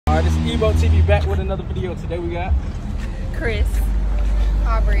Alright, this is Evo TV back with another video. Today we got Chris,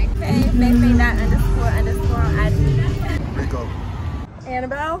 Aubrey, Mayfair.__ on IG. Rico.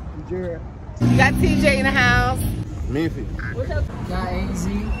 Annabelle. Jared. You got TJ in the house. Memphis. What's up? Got AZ.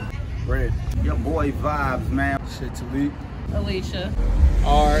 Brad. Your boy Vibes, man. Shit to leak. Alicia.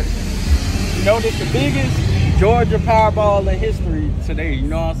 Alright. You know this the biggest Georgia Powerball in history today, you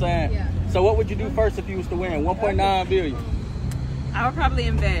know what I'm saying? Yeah. So what would you do first if you was to win? 1.9 billion. I would probably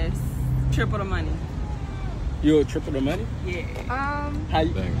invest triple the money. You would triple the money? Yeah. How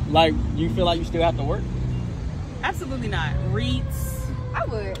you, like, you feel like you still have to work? Absolutely not. REITs. I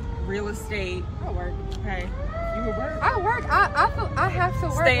would. Real estate. I work. Okay. You would work. I work. I feel I have to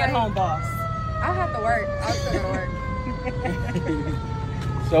work. Stay at home boss. I have to work. I'm still gonna work.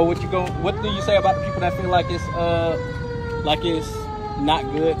 So what do you say about the people that feel like it's not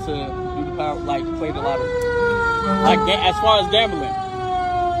good to do the power, like play the lottery? Like as far as gambling.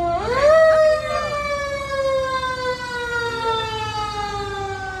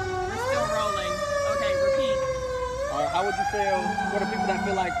 How would you feel for the people that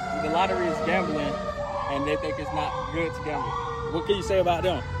feel like the lottery is gambling and they think it's not good to gamble? What can you say about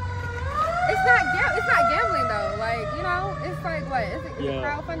them? It's not gambling though. Like, you know, it's like what? Is it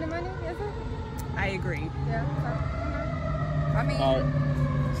crowdfunding money? Is it? I agree. Yeah. So, I mean.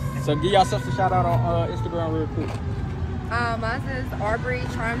 So give yourself a shout out on Instagram real quick. Mine is Aubrey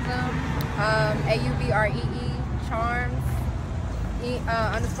Charmsum. AUBREE Charms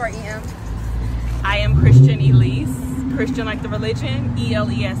 _EM. I am Christian Elise. Christian like the religion,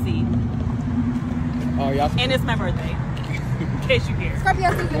 ELESE. Oh, y'all. And it's my birthday. In case you care.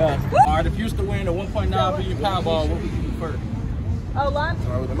 Scorpio season. Yeah. All right, if you used to win a 1.9 billion Powerball, what would you do first? Oh, lunch?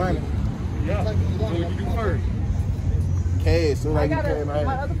 Start with the money. Yeah. What would you do first? Cash, so like you came my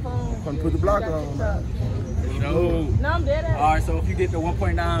out. other phone. Come put the blocker on, man. No. No, I'm dead at. All right, so if you get the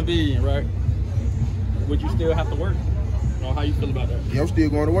 1.9 billion, right? Would you still have to work? Or how you feel about that? Yeah, I'm still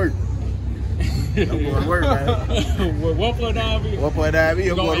going to work. I'm going to work, man. With 1.9 billion? 1.9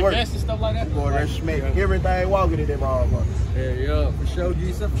 billion, I'm going to work. Invest and stuff like that? I'm going to smack everything walking in them motherfuckers. Yeah, for sure. Give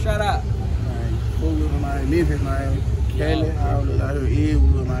yourself a shout out. Fool with my Memphis, man. Kelly, out here,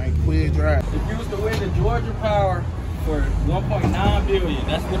 Edwood, man. Quid Drive. If you was to win the Georgia Power for 1.9 billion,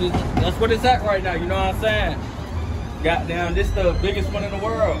 that's what it's at right now, you know what I'm saying? Goddamn, this the biggest one in the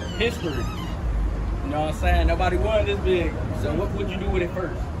world, history. You know what I'm saying? Nobody won this big. So what would you do with it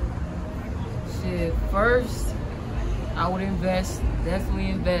first? Shit, first, I would invest,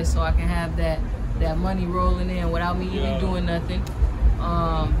 definitely invest, so I can have that money rolling in without me even doing nothing.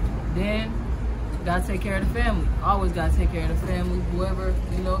 Then, gotta take care of the family. Always gotta take care of the family. Whoever,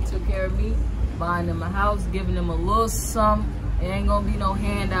 you know, took care of me, buying them a house, giving them a little something. It ain't gonna be no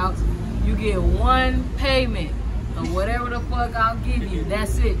handouts. You get one payment of whatever the fuck I'll give you.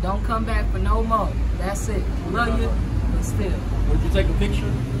 That's it. Don't come back for no more. That's it. Love you, but still. Would you take a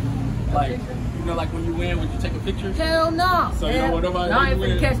picture? Like, you know, like when you win, would you take a picture? Hell no. So you don't want nobody y'all ain't to win?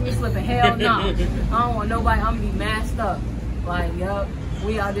 finna catch me slipping. Hell no. I don't want nobody. I'm gonna be masked up. Like, yup,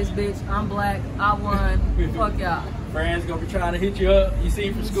 we out this bitch. I'm black. I won. Fuck y'all. Friends gonna be trying to hit you up. You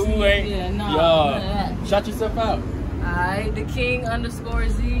see from school, ain't? Yeah, no. Yeah. Shout yourself out. Alright, the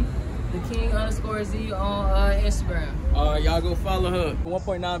King_Z. The King_Z on Instagram. Y'all go follow her.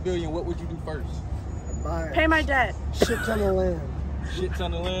 1.9 billion. What would you do first? Pay my debt. Shit ton of land. Shit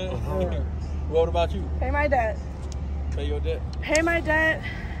ton of land. What about you? Pay my debt. Pay your debt. Pay my debt,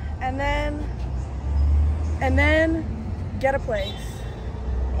 and then get a place.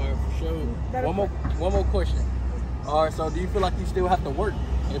 All right, for sure. One more question. All right, so do you feel like you still have to work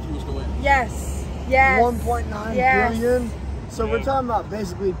if you was to win? Yes. Yes. 1.9 billion. So we're talking about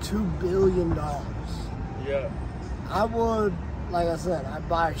basically $2 billion. Yeah. I would, like I said, I'd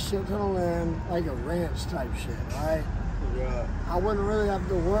buy a shit ton of land, like a ranch type shit, right? Yeah. I wouldn't really have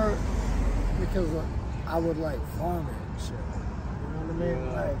to work because I would like farm it and shit. You know what I mean?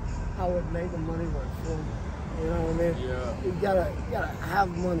 Yeah. Like I would make the money work for me. You know what I mean? Yeah. You gotta have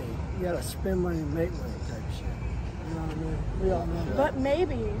money. You gotta spend money and make money type shit. You know what I mean? We all know that.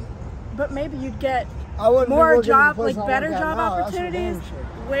 But maybe you'd get more better job opportunities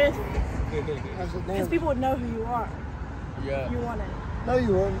with, because because people would know who you are. Yeah. You want it. No,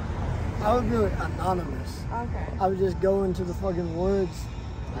 you wouldn't. I would be like anonymous. Okay. I would just go into the fucking woods.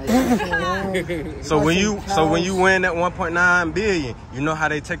 So when you win that 1.9 billion, you know how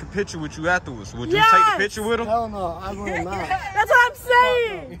they take a picture with you afterwards. Would you take the picture with them? Hell no, I would not. That's what I'm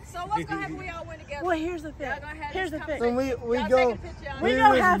saying. So what's gonna happen when y'all win together? Well, here's the thing. Here's the thing. So we don't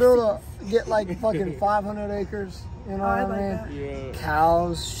just have get like fucking 500 acres. You know what I mean? Yeah.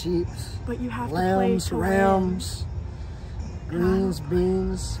 Cows, sheep, But you have lambs, to play to rams. greens,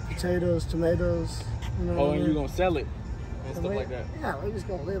 beans, potatoes, tomatoes. You know what I and mean? you gonna sell it and stuff like that. Yeah, we just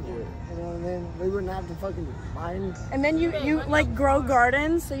gonna live with it. You know what I mean? We wouldn't have to fucking buy anything. And then you like grow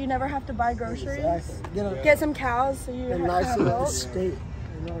gardens, so you never have to buy groceries. Exactly. Get some cows, so you A have nice little milk. estate.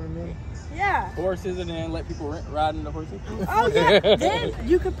 You know what I mean? Yeah. Horses and then let people riding the horses. Oh yeah. Then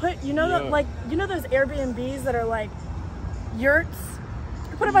you could put, you know, like you know those Airbnbs that are like yurts.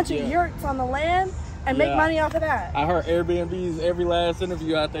 You put a bunch of yurts on the land and make money off of that. I heard Airbnb's every last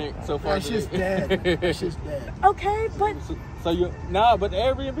interview I think so far. That's just dead. That's just dead. Okay, but so you but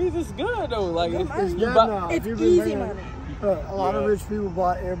Airbnb's is good though. Like It's dead now. it's If you've been easy thinking- money. A lot of rich people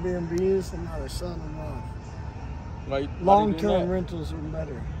bought Airbnbs and now they're selling them off. like Long-term rentals are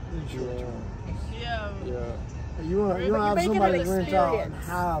better than short-term. Yeah. Yeah. You want to have making somebody an to rent out and experience.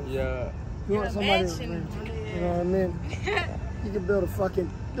 have. Yeah. You want somebody to rent. You know what I mean? You can build a fucking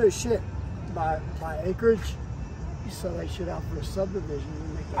shit by acreage. You sell that shit out for a subdivision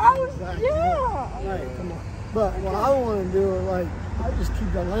and make that exact money. Right, come on. But what I want to do is like I just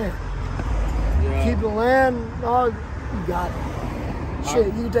keep the land. Yeah. Keep the land, dog. You got it. Shit,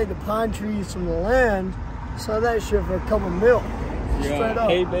 you can take the pine trees from the land, sell that shit for a couple mil. Straight up.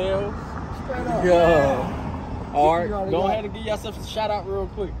 Hay bales. Straight up. Yeah. All right, You already go got ahead and give yourself a shout out real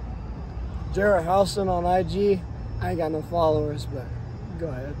quick. Jared Houston on IG. I ain't got no followers, but go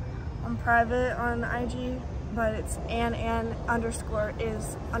ahead. I'm private on IG, but it's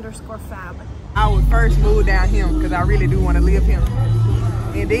 _is_fab. I would first move down here because I really do want to live here.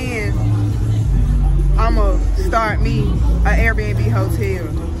 And then I'm going to start me an Airbnb hotel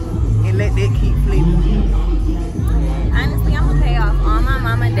and let that keep flipping. Honestly, I'm going to pay off all my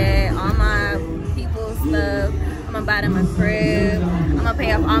mom and dad, all my people's stuff. I'm going to buy them a crib. I'm going to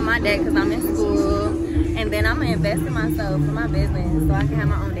pay off all my debt because I'm in school. And then I'm going to invest in myself for my business so I can have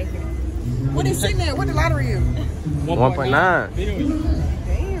my own daycare. What is sitting there? What the lottery is? 1.9 billion.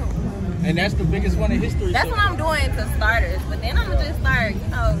 Damn. And that's the biggest one in history. That's what I'm doing to starters. But then I'm going to just start,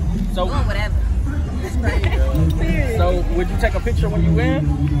 doing whatever. So would you take a picture when you win?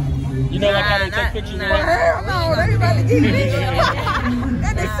 You know, like how they take pictures when Hell no, they about to get me.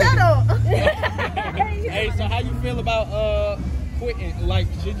 Got the setup. Hey, so how you feel about quitting? Like,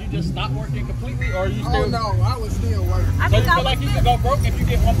 should you just stop working completely, or are you still? Oh no, I would still work. I So you think I feel like would you could go broke if you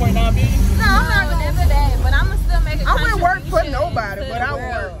get 1.9 billion? No, I'm not gonna never that, but I'm gonna still make a I wouldn't work for contribution nobody, to but the I would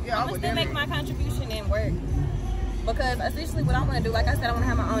world. work. Yeah, I I'm would gonna still make definitely. my contribution and work. Because essentially what I want to do, like I said, I want to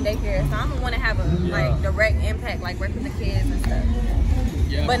have my own daycare. So I'm going to want to have a like direct impact, like work with the kids and stuff.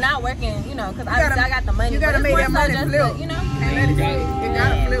 Yeah. But not working, because gotta- I got the money. you gotta But make it's that more money so just flip. to, And let it got flip. It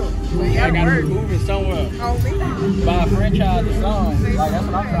gotta flip. So you I gotta gotta work. be moving somewhere. On me. Buy a franchise or something. Like that's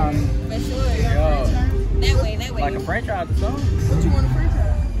what I'm trying to do. For sure. Yeah. That way. Like a franchise or something. What you want to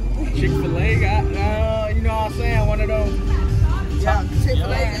franchise? Chick-fil-A got, you know what I'm saying? One of them. Yeah,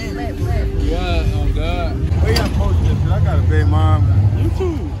 Chick-fil-A. Yeah, oh God. We got posted this because I got a big mom. You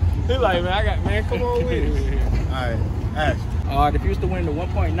too. He like, man, come on with it. Alright, ask. Alright, if you was to win the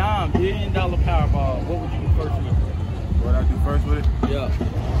 $1.9 billion Powerball, what would you do first with it? What I do first with it? Yeah.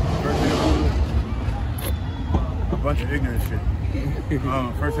 First thing I'm gonna do, a bunch of ignorant shit.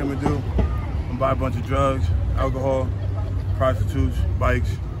 First thing I'm gonna do, I'm gonna buy a bunch of drugs, alcohol, prostitutes, bikes.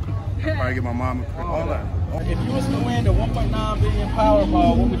 Probably get my mom all that. If you was to win the $1.9 billion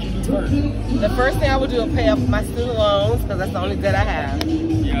Powerball, what would you do first? The first thing I would do is pay off my student loans because that's the only debt I have.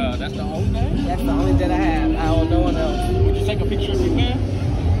 Yeah, that's the only thing? That's the only debt I have. I owe no one else. Would you take a picture if you win?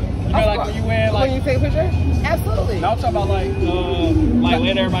 You know, like when you win, like... When you take a picture? Absolutely. No, I'm talking about like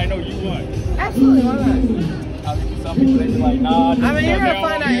let everybody know you won. Absolutely, why not? I mean, some people, they be like, nah. I mean, you're gonna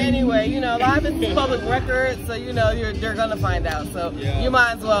find out anyway. A lot of it's public record, so they're gonna find out. So you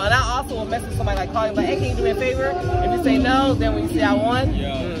might as well. And I also will message somebody like calling, like, hey, can you do me a favor? If you say no, then when you see I won,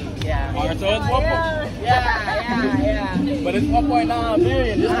 yeah. All right, so it's 1. Yeah. But it's 1.9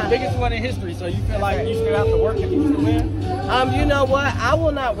 billion. This is the biggest one in history. So you feel like you still have to work if you still win? You know what? I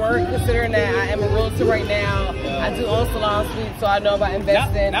will not work considering that I am a realtor right now. I do own salon suites, so I know about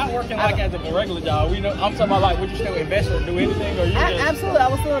investing. Not working like as a regular job. I'm talking about like, would you still invest or do anything? Or you Absolutely, I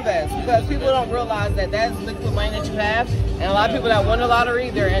will still invest because people don't realize that that's liquid money that you have, and a lot of people that won the lottery,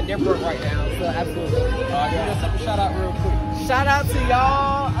 they're broke right now. So absolutely. Give yourself a shout out real quick. Shout out to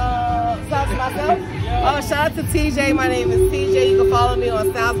y'all. Shout out to myself. Shout out to TJ. My name is TJ. You can follow me on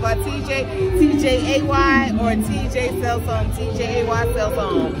Styles by TJ, TJAY, or TJ Cellphone, TJAY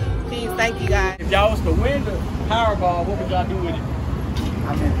Cellphone. Peace. Thank you guys. If y'all was to win the Powerball, what would y'all do with it?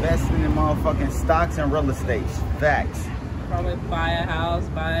 I'm investing in motherfucking stocks and real estate. Facts. Probably buy a house,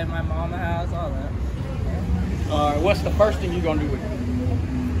 buy my mom a house, all that. All right, what's the first thing you're gonna do with it?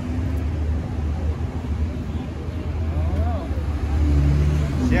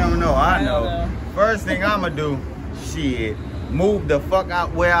 She don't know, I know. First thing I'ma do, shit, move the fuck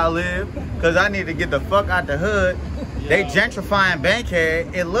out where I live, cause I need to get the fuck out the hood. They gentrifying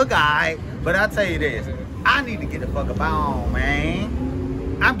Bankhead, it look alright, but I'll tell you this, I need to get the fuck up on,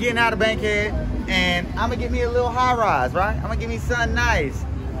 man. I'm getting out of Bankhead, and I'm gonna get me a little high rise, right? I'm gonna get me something nice.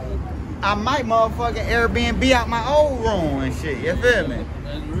 I might motherfucking Airbnb out my old room and shit, you feel me?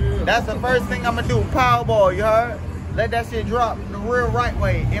 That's the first thing I'm gonna do, Powerball, you heard? Let that shit drop the real right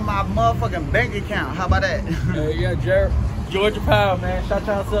way in my motherfucking bank account. How about that? Yeah, Jared. Georgia Power, man. Shout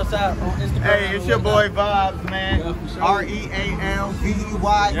yourselves out on Instagram. Hey, it's your boy Vibes, man. Yeah, sure.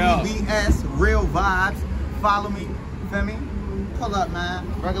 REALVEYBS, Real Vibes. Follow me, feel me? Pull up, man.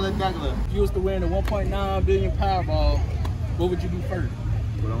 Regular. If you was to win the 1.9 billion Powerball, what would you do first?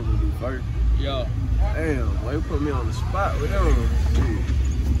 What I'm gonna do first? Yeah. Damn, why you put me on the spot with them?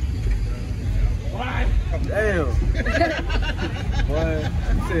 Damn. Boy,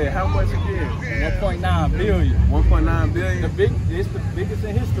 you said how much again? 1.9 billion. 1.9 billion? It's the biggest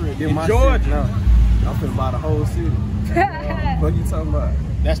in history. In Georgia. No, I'm finna buy the whole city. What you talking about?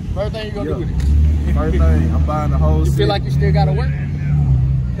 That's the first thing you're gonna do with it. First thing, I'm buying the whole city. You feel like you still gotta work?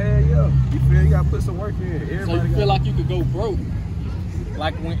 Hell yeah. You feel you gotta put some work in. So you feel like you could go broke?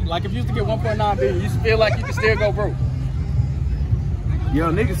 Like if you used to get 1.9 billion, you feel like you could still go broke? Yo,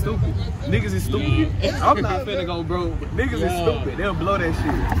 niggas stupid. Niggas is stupid. I'm not finna go broke, but niggas is stupid. They'll blow that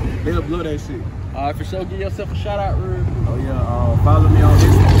shit. All right, for sure, give yourself a shout out, Rude. Oh yeah, follow me on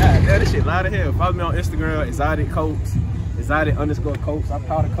Instagram. That shit loud as hell. Follow me on Instagram, Exotic Coats, Exotic_Coats. I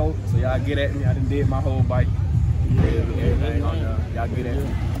powder coat, so y'all get at me. I done did my whole bike. Everything on y'all get at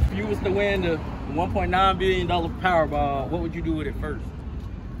me. If you was to win the $1.9 billion Powerball, what would you do with it first?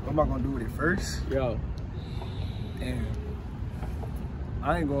 What am I gonna do with it first? Yo. Damn.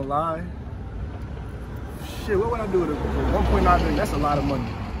 I ain't gonna lie. Shit, what would I do with it? 1.9 billion, that's a lot of money.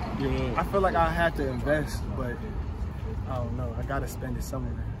 Yeah. I feel like I have to invest, but I don't know. I gotta spend it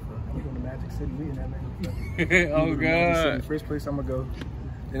somewhere. I'm going to Magic City, we in that man. Oh God. The first place I'm gonna go.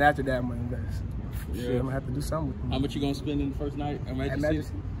 Then after that, I'm gonna invest. Yeah. Shit, I'm gonna have to do something with them. How much you gonna spend in the first night at Magic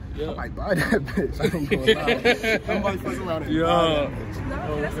City? Yeah. I might buy that bitch. I ain't gonna lie. Somebody fucks around and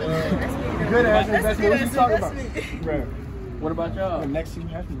buy that bitch. Good ass investment. What you talking about? Bro. What about y'all? Next thing you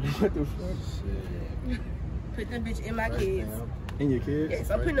have to do, what the fuck? Put that bitch in my kids. In your kids? Yes,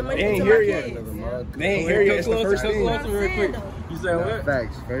 I'm putting the money into my kids. They ain't here yet. It's the first thing. You said what?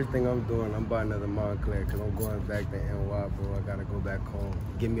 Facts. First thing I'm doing, I'm buying another Montclair because I'm going back to NY, bro. I gotta go back home.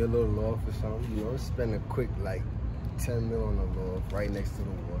 Give me a little loft or something, you know. Spend a quick like 10 mil on the loft right next to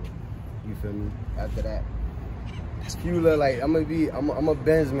the water. You feel me? After that, fueler, like I'm a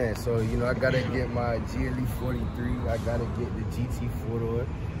Benz man, so you know I gotta get my GLE 43. I gotta get the GT 4-door.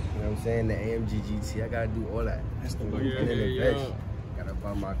 You know what I'm saying? The AMG GT. I gotta do all that. That's the and then invest. Gotta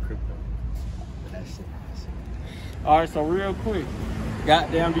buy my crypto. That's it. All right, so real quick,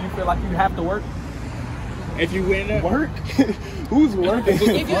 goddamn, do you feel like you have to work if you win that? Work? Who's working? If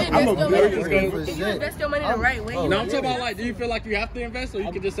you invest your money the right way. No, I'm talking about like, do you feel like you have to invest, or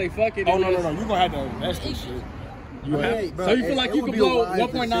you can just say fuck it? Oh no, you gonna have to invest in shit. You have, bro, so you feel like you can blow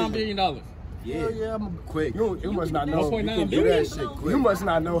 $1.9 billion? Yeah, I'm quick. You must not know. 1.9 do that shit quick. You must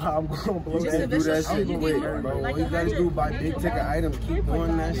not know how I'm gonna blow that. Do that shit quick, bro. All you gotta do buy big ticket items. Keep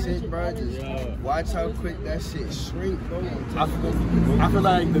doing that shit, bro. Just watch how quick that shit shrink, bro. I feel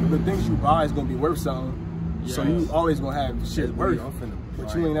like the things you buy is gonna be worth something. So you always gonna have shit worth.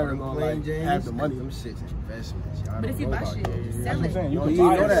 But you ain't never gonna like have the money. Them shit's investments. But if you buy shit, sell it. You can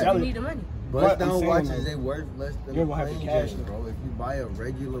buy it, sell it. You need the money. But don't watches, they worth less than you're gonna have the cash, bro. If you buy a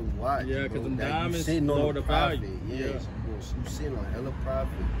regular watch, yeah, because them diamonds sitting on lower the value. You sitting on hella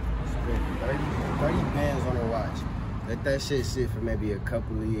profit. Spend 30 bands on a watch. Let that shit sit for maybe a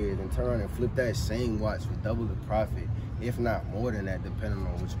couple of years and turn around and flip that same watch for double the profit, if not more than that, depending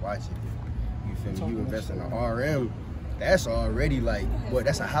on which watch it is. You feel me? You invest in an RM, that's already like, what?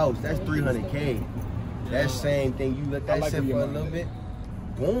 That's a house. That's 300K. That same thing, you let that sit for a little bit.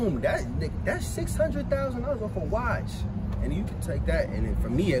 Boom, that's $600,000 off a watch. And you can take that, and then for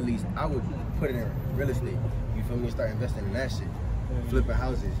me at least, I would put it in real estate. You feel me? Start investing in that shit. Flipping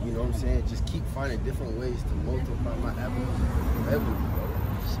houses, you know what I'm saying? Just keep finding different ways to multiply my avenues of revenue, bro.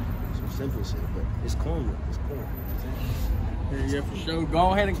 Some simple shit, but it's cool, it's cool. Yeah, for sure.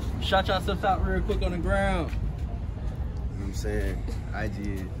 Go ahead and shout yourselves out real quick on the ground. You know what I'm saying?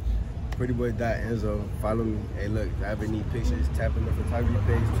 IG prettyboy.enzo. Follow me. Hey, look, if I ever need pictures, tap in the photography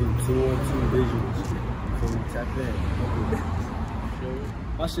page too. 212 visuals. You feel me? Tap in.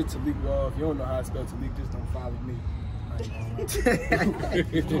 My shit Talik, bro. If you don't know how to spell Talik, just don't follow me.